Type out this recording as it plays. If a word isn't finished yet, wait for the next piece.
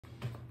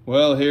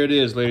Well, here it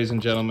is, ladies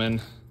and gentlemen.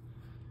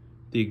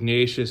 The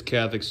Ignatius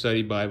Catholic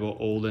Study Bible,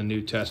 Old and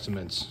New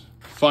Testaments,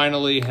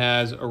 finally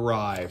has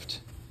arrived.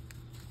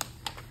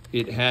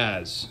 It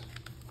has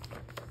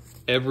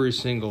every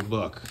single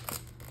book.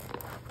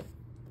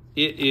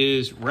 It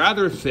is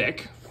rather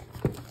thick,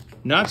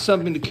 not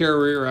something to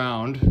carry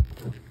around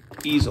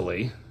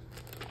easily.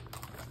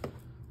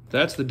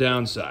 That's the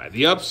downside.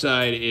 The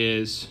upside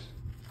is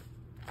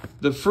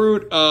the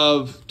fruit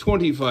of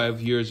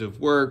 25 years of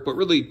work, but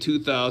really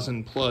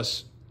 2,000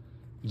 plus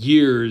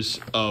years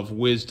of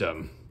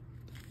wisdom,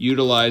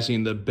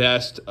 utilizing the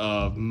best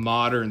of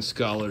modern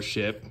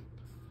scholarship,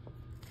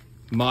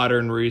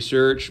 modern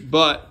research,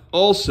 but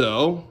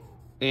also,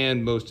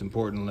 and most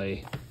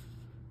importantly,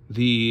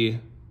 the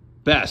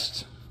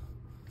best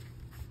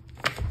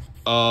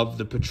of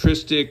the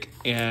patristic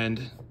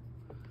and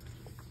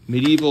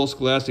medieval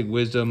scholastic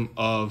wisdom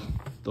of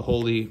the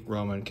Holy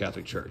Roman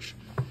Catholic Church.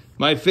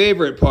 My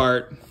favorite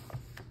part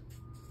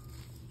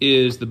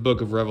is the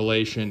book of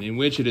Revelation, in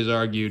which it is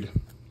argued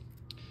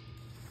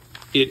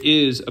it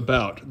is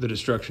about the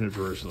destruction of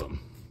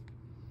Jerusalem.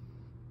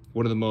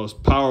 One of the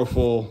most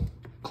powerful,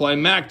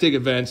 climactic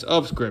events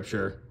of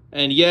Scripture,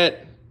 and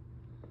yet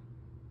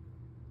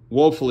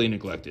woefully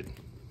neglected.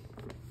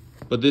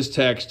 But this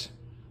text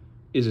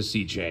is a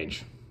sea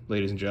change,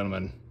 ladies and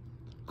gentlemen.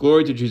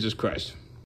 Glory to Jesus Christ.